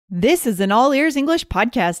This is an All Ears English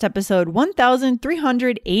Podcast, episode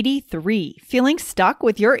 1383. Feeling stuck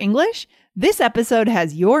with your English? This episode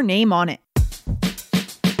has your name on it.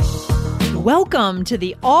 Welcome to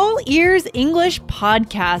the All Ears English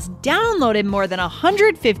Podcast, downloaded more than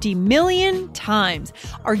 150 million times.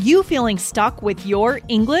 Are you feeling stuck with your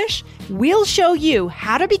English? We'll show you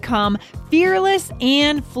how to become fearless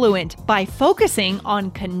and fluent by focusing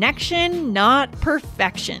on connection, not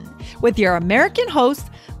perfection. With your American host,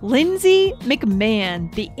 Lindsay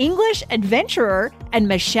McMahon, the English adventurer, and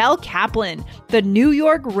Michelle Kaplan, the New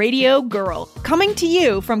York radio girl, coming to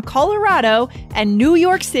you from Colorado and New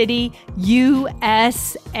York City,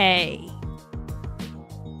 USA.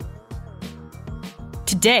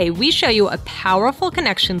 Today, we show you a powerful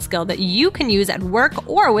connection skill that you can use at work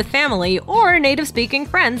or with family or native-speaking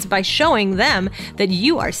friends by showing them that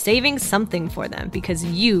you are saving something for them because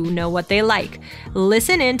you know what they like.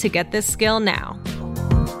 Listen in to get this skill now.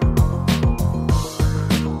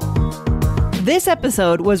 This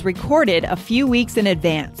episode was recorded a few weeks in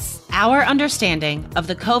advance. Our understanding of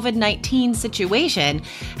the COVID-19 situation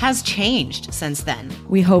has changed since then.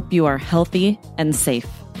 We hope you are healthy and safe.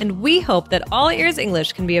 And we hope that All Ears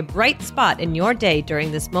English can be a bright spot in your day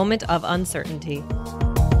during this moment of uncertainty.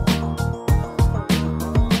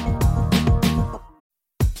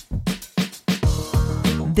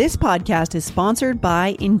 This podcast is sponsored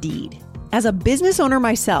by Indeed. As a business owner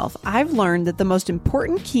myself, I've learned that the most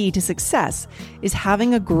important key to success is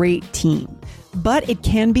having a great team. But it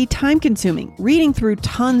can be time-consuming, reading through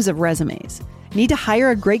tons of resumes. Need to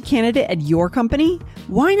hire a great candidate at your company?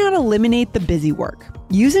 Why not eliminate the busy work?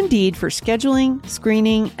 Use Indeed for scheduling,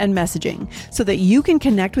 screening, and messaging so that you can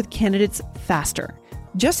connect with candidates faster.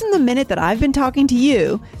 Just in the minute that I've been talking to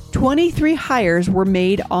you, 23 hires were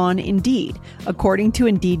made on Indeed, according to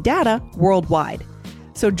Indeed data worldwide.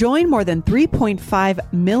 So join more than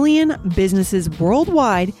 3.5 million businesses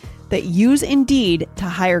worldwide that use Indeed to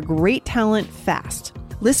hire great talent fast.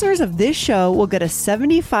 Listeners of this show will get a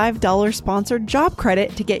 $75 sponsored job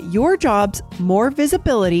credit to get your jobs more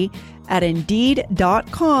visibility at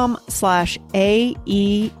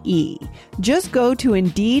Indeed.com/AEE. Just go to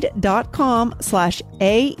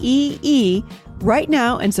Indeed.com/AEE right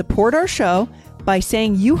now and support our show by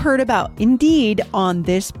saying you heard about Indeed on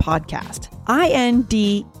this podcast.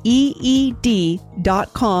 INDEED.com/AEE.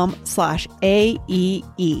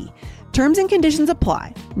 Terms and conditions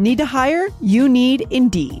apply. Need to hire? You need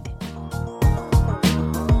Indeed.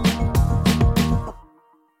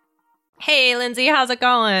 Hey, Lindsay, how's it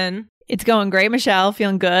going? It's going great, Michelle.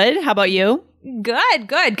 Feeling good. How about you?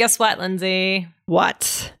 Good. Guess what, Lindsay?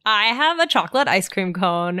 What? I have a chocolate ice cream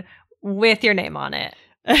cone with your name on it.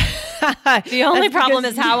 The only problem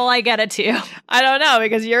is how will I get it to you? I don't know,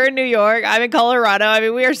 because you're in New York, I'm in Colorado. I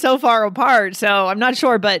mean, we are so far apart, so I'm not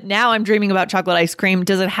sure. But now I'm dreaming about chocolate ice cream.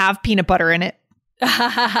 Does it have peanut butter in it?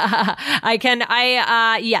 Yes,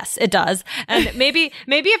 it does. And maybe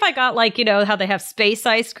if I got how they have space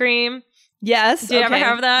ice cream. Yes. Do you ever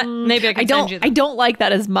have that? Maybe I can send you that. I don't like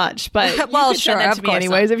that as much, but well, you can sure, send it to me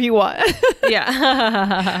anyways if you want.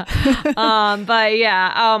 Yeah. But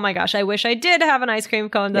yeah. Oh my gosh. I wish I did have an ice cream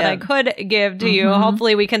cone that I could give to you.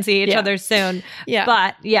 Hopefully we can see each other soon. Yeah.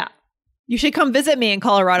 But yeah. You should come visit me in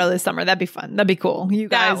Colorado this summer. That'd be fun. That'd be cool. You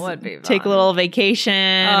guys would be fun. Take a little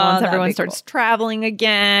vacation. Once everyone starts traveling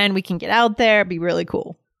again, we can get out there. It'd be really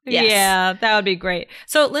cool. Yes. Yeah, that would be great.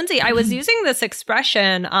 So, Lindsay, I was using this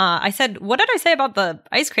expression. I said, what did I say about the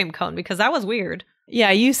ice cream cone? Because that was weird. Yeah,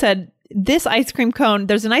 you said this ice cream cone.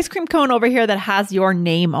 There's an ice cream cone over here that has your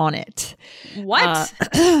name on it. What?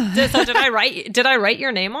 So did I write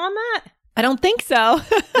your name on that? I don't think so.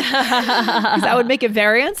 Because that would make it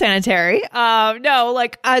very unsanitary.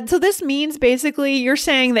 So this means basically you're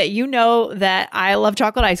saying that you know that I love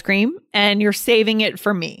chocolate ice cream and you're saving it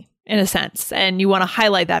for me. In a sense, and you want to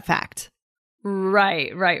highlight that fact.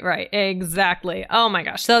 Right. Exactly. Oh my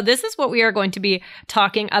gosh. So this is what we are going to be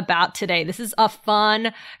talking about today. This is a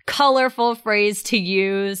fun, colorful phrase to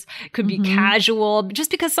use. Could be casual,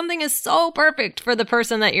 just because something is so perfect for the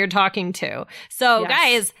person that you're talking to. So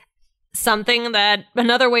guys,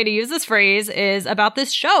 another way to use this phrase is about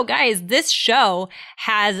this show. Guys, this show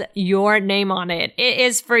has your name on it. It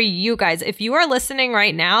is for you guys. If you are listening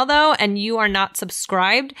right now, though, and you are not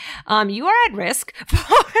subscribed, you are at risk.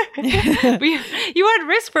 You are at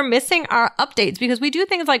risk for missing our updates because we do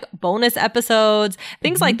things like bonus episodes,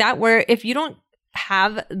 things like that, where if you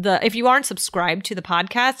aren't subscribed to the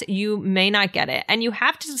podcast, you may not get it. And you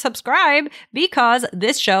have to subscribe because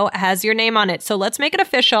this show has your name on it. So let's make it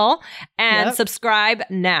official and subscribe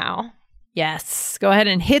now. Yes. Go ahead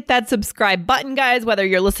and hit that subscribe button, guys, whether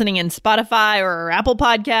you're listening in Spotify or Apple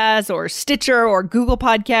Podcasts or Stitcher or Google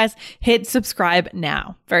Podcasts. Hit subscribe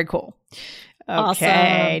now. Very cool.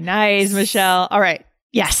 Okay. Awesome. Nice, Michelle. All right.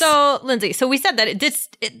 Yes. So, Lindsay, so we said that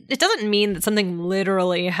it doesn't mean that something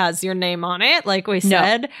literally has your name on it, like we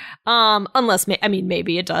said. No. Unless,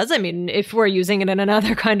 maybe it does. I mean, if we're using it in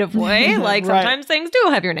another kind of way, like right. sometimes things do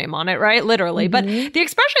have your name on it, right? Literally. But the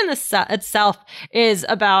expression itself is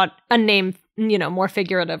about a name, more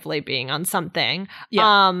figuratively being on something.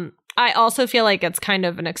 Yeah. I also feel like it's kind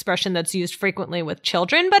of an expression that's used frequently with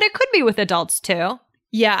children, but it could be with adults too.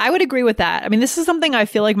 Yeah, I would agree with that. I mean, this is something I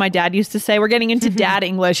feel like my dad used to say. We're getting into dad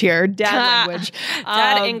English here. Dad language.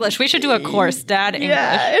 Dad English. We should do a course, dad English.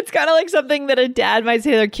 Yeah, it's kind of like something that a dad might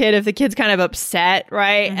say to their kid if the kid's kind of upset,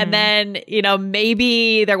 right? And then,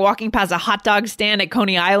 maybe they're walking past a hot dog stand at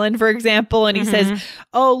Coney Island, for example, and he says,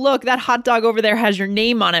 oh, look, that hot dog over there has your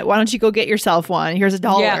name on it. Why don't you go get yourself one? Here's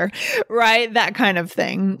 $1, right? That kind of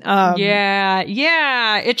thing. Yeah.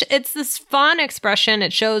 It's this fun expression.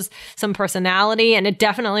 It shows some personality, and it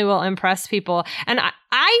definitely will impress people. And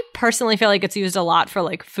I personally feel like it's used a lot for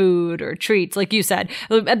like food or treats, like you said.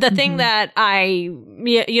 The thing that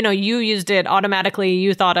you used it automatically,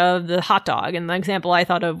 you thought of the hot dog, and the example I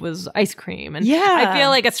thought of was ice cream. And I feel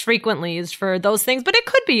like it's frequently used for those things, but it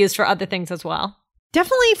could be used for other things as well.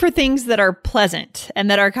 Definitely for things that are pleasant and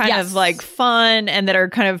that are kind of like fun and that are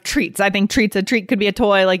kind of treats. I think a treat could be a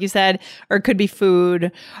toy, like you said, or it could be food.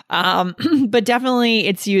 But definitely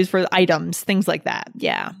it's used for items, things like that.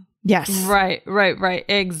 Yeah. Yes. Right.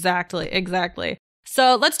 Exactly.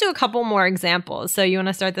 So let's do a couple more examples. So you want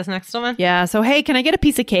to start this next one? Yeah. So, hey, can I get a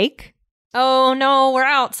piece of cake? Oh, no, we're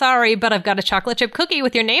out. Sorry, but I've got a chocolate chip cookie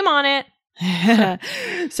with your name on it.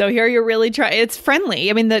 So here you're really trying. It's friendly.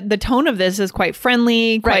 I mean, the tone of this is quite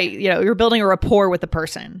friendly. Quite, you're building a rapport with the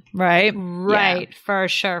person, right? Right. Yeah. For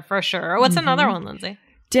sure. What's another one, Lindsay?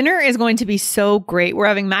 Dinner is going to be so great. We're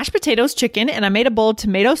having mashed potatoes, chicken, and I made a bowl of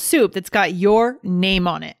tomato soup that's got your name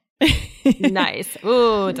on it. Nice.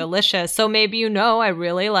 Ooh, delicious. So maybe I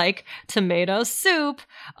really like tomato soup.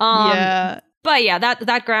 But yeah,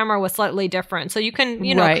 that grammar was slightly different. So you can,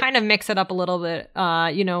 kind of mix it up a little bit.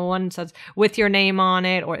 One says with your name on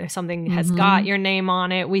it, or if something has got your name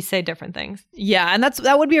on it. We say different things. Yeah, and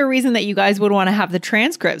that would be a reason that you guys would want to have the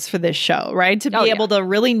transcripts for this show, right? To be able to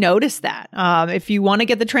really notice that. If you want to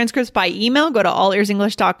get the transcripts by email, go to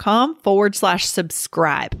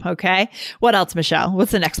allearsenglish.com/subscribe. Okay. What else, Michelle?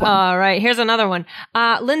 What's the next one? All right. Here's another one.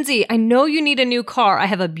 Lindsay, I know you need a new car. I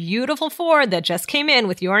have a beautiful Ford that just came in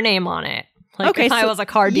with your name on it. Like if I was a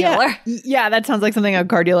car dealer. Yeah, that sounds like something a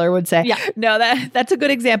car dealer would say. Yeah. No, that's a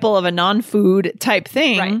good example of a non-food type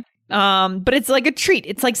thing. Right. But it's like a treat.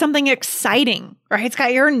 It's like something exciting, right? It's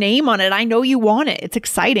got your name on it. I know you want it. It's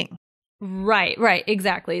exciting. Right,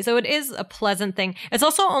 exactly. So it is a pleasant thing. It's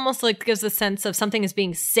also almost like gives a sense of something is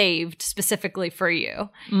being saved specifically for you,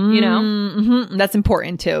 Mm-hmm. That's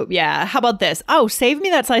important too. Yeah. How about this? Oh, save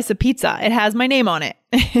me that slice of pizza. It has my name on it.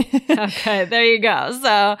 Okay, there you go.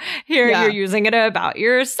 So here you're using it about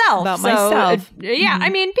yourself. About myself. I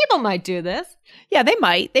mean, people might do this. Yeah, they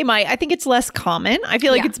might. I think it's less common. I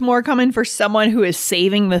feel like it's more common for someone who is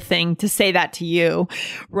saving the thing to say that to you,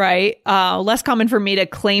 right? Less common for me to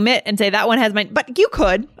claim it and say that one has but you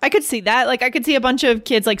could. I could see that. Like I could see a bunch of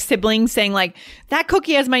kids, like siblings, saying like, that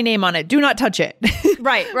cookie has my name on it. Do not touch it.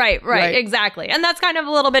 Right. Exactly. And that's kind of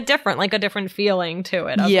a little bit different, like a different feeling to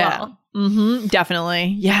it as well. Mm-hmm.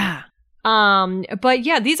 Definitely. Yeah. But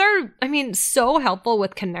yeah, these are, so helpful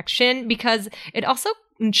with connection because it also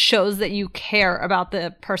shows that you care about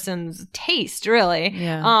the person's taste, really.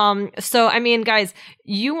 Yeah. So, guys,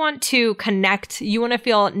 you want to connect, you want to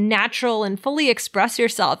feel natural and fully express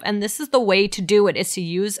yourself. And this is the way to do it, is to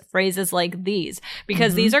use phrases like these,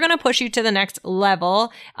 because these are going to push you to the next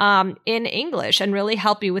level in English and really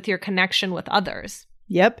help you with your connection with others.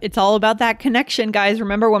 Yep. It's all about that connection, guys.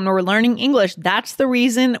 Remember, when we're learning English, that's the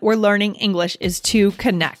reason we're learning English, is to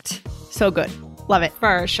connect. So good. Love it.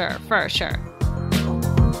 For sure.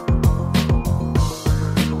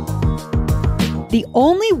 The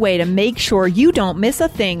only way to make sure you don't miss a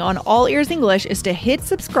thing on All Ears English is to hit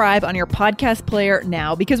subscribe on your podcast player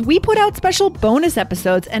now, because we put out special bonus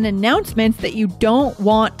episodes and announcements that you don't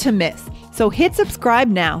want to miss. So hit subscribe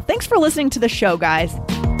now. Thanks for listening to the show, guys.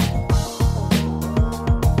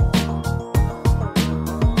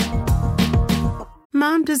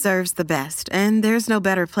 Mom deserves the best, and there's no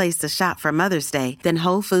better place to shop for Mother's Day than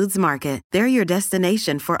Whole Foods Market. They're your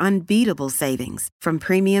destination for unbeatable savings, from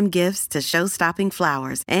premium gifts to show-stopping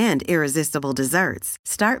flowers and irresistible desserts.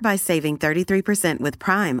 Start by saving 33% with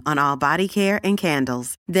Prime on all body care and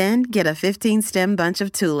candles. Then get a 15-stem bunch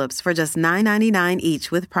of tulips for just $9.99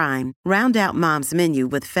 each with Prime. Round out Mom's menu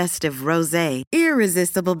with festive rosé,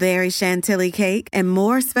 irresistible berry chantilly cake, and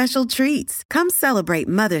more special treats. Come celebrate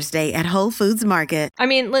Mother's Day at Whole Foods Market. I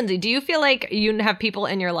mean, Lindsay, do you feel like you have people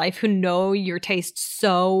in your life who know your taste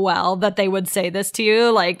so well that they would say this to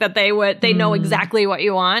you? Like that they know exactly what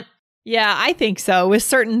you want? Yeah, I think so. With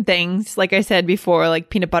certain things, like I said before,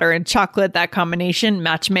 like peanut butter and chocolate, that combination,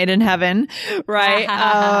 match made in heaven, right?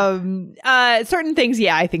 Certain things,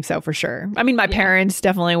 yeah, I think so for sure. I mean, my parents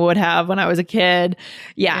definitely would have when I was a kid.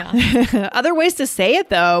 Yeah. Other ways to say it,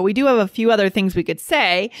 though, we do have a few other things we could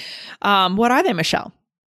say. What are they, Michelle?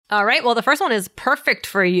 All right. Well, the first one is perfect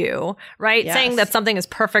for you, right? Yes. Saying that something is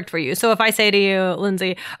perfect for you. So if I say to you,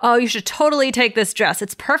 Lindsay, oh, you should totally take this dress.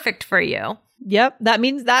 It's perfect for you. Yep.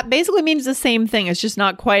 That basically means the same thing. It's just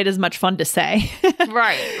not quite as much fun to say.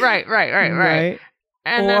 Right.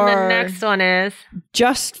 And then the next one is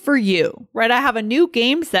just for you, right? I have a new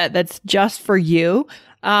game set that's just for you.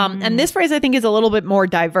 And this phrase I think is a little bit more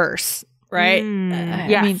diverse, right?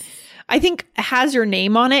 Yes. I mean, I think has your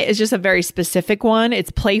name on it is just a very specific one.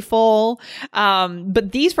 It's playful.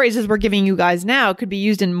 But these phrases we're giving you guys now could be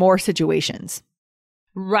used in more situations.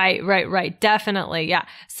 Right. Definitely. Yeah.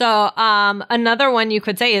 So, another one you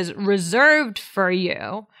could say is reserved for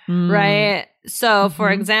you, right? So,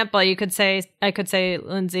 for example, I could say,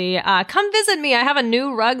 Lindsay, come visit me. I have a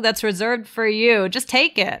new rug that's reserved for you. Just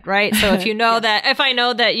take it, right? So if you know if I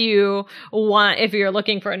know that if you're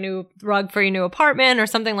looking for a new rug for your new apartment or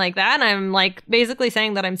something like that, I'm like basically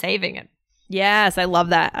saying that I'm saving it. Yes, I love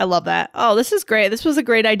that. Oh, this is great. This was a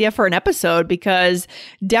great idea for an episode because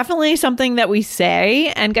definitely something that we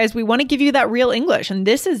say. And guys, we want to give you that real English. And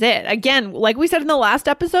this is it. Again, like we said in the last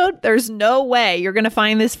episode, there's no way you're going to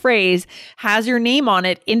find this phrase has your name on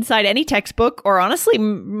it inside any textbook, or honestly,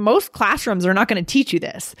 most classrooms are not going to teach you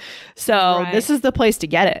this. So This is the place to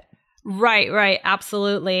get it. Right.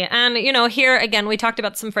 Absolutely. And, here again, we talked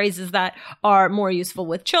about some phrases that are more useful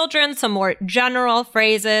with children, some more general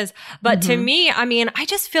phrases. But to me, I mean, I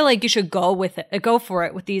just feel like you should go for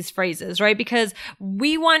it with these phrases, right? Because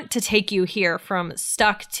we want to take you here from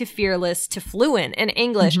stuck to fearless to fluent in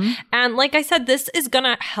English. And like I said, this is going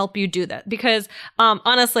to help you do that because,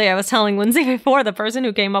 honestly, I was telling Lindsay before, the person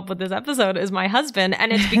who came up with this episode is my husband.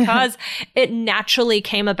 And it's because it naturally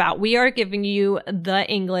came about. We are giving you the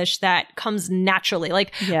English that comes naturally.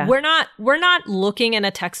 Like we're not looking in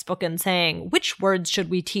a textbook and saying which words should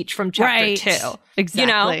we teach from chapter 2.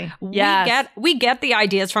 Exactly. We get the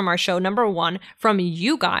ideas from our show, number one, from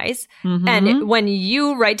you guys. And when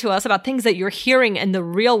you write to us about things that you're hearing in the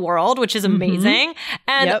real world, which is amazing.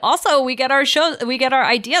 And also we get our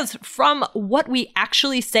ideas from what we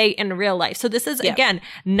actually say in real life. So this is again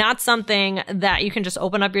not something that you can just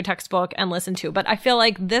open up your textbook and listen to. But I feel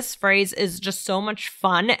like this phrase is just so much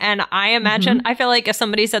fun. And I imagine, I feel like if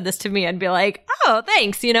somebody said this to me, I'd be like, oh,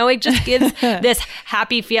 thanks. It just gives this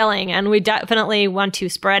happy feeling. And we definitely want to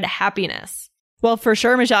spread happiness. Well, for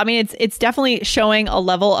sure, Michelle. I mean, it's definitely showing a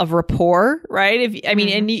level of rapport, right?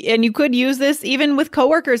 And you could use this even with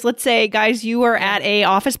coworkers. Let's say, guys, you are at a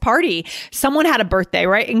office party. Someone had a birthday,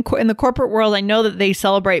 right? In the corporate world, I know that they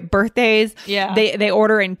celebrate birthdays. Yeah. They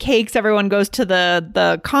order in cakes. Everyone goes to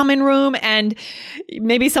the common room, and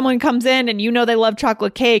maybe someone comes in and they love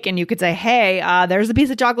chocolate cake, and you could say, hey, there's a piece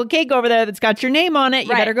of chocolate cake over there that's got your name on it.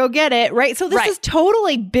 You better go get it, right? So this is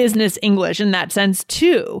totally business English in that sense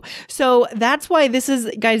too. So that's why this is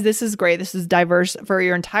great. This is diverse for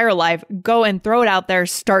your entire life. Go and throw it out there.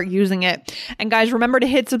 Start using it. And guys, remember to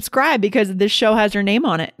hit subscribe because this show has your name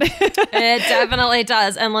on it. It definitely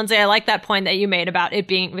does. And Lindsay, I like that point that you made about it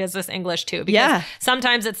being business English too. Because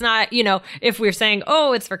sometimes it's not, if we're saying,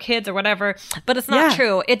 oh, it's for kids or whatever, but it's not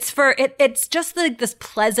true. It's it's just like this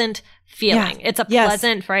pleasant feeling. It's a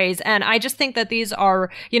pleasant phrase. And I just think that these are,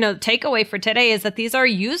 takeaway for today is that these are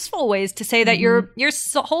useful ways to say that you're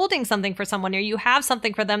holding something for someone or you have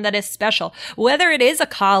something for them that is special, whether it is a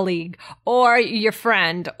colleague or your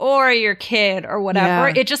friend or your kid or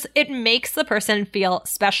whatever. It makes the person feel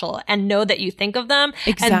special and know that you think of them.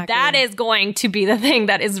 Exactly. And that is going to be the thing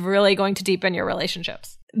that is really going to deepen your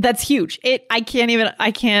relationships. That's huge. I can't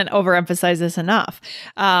overemphasize this enough.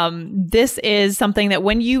 This is something that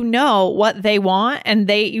when you know what they want and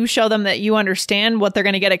you show them that you understand what they're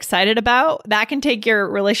going to get excited about, that can take your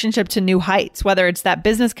relationship to new heights, whether it's that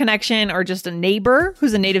business connection or just a neighbor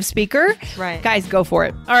who's a native speaker. Right. Guys, go for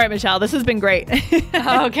it. All right, Michelle, this has been great.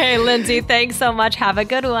 Okay, Lindsay, thanks so much. Have a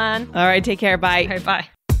good one. All right, take care. Bye. Okay, bye.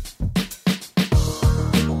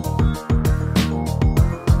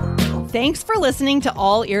 Thanks for listening to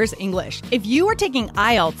All Ears English. If you are taking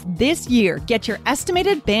IELTS this year, get your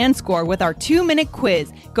estimated band score with our 2-minute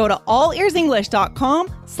quiz. Go to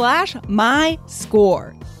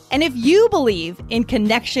allearsenglish.com/myscore. And if you believe in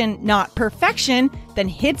connection, not perfection, then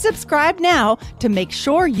hit subscribe now to make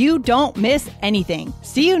sure you don't miss anything.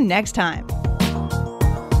 See you next time.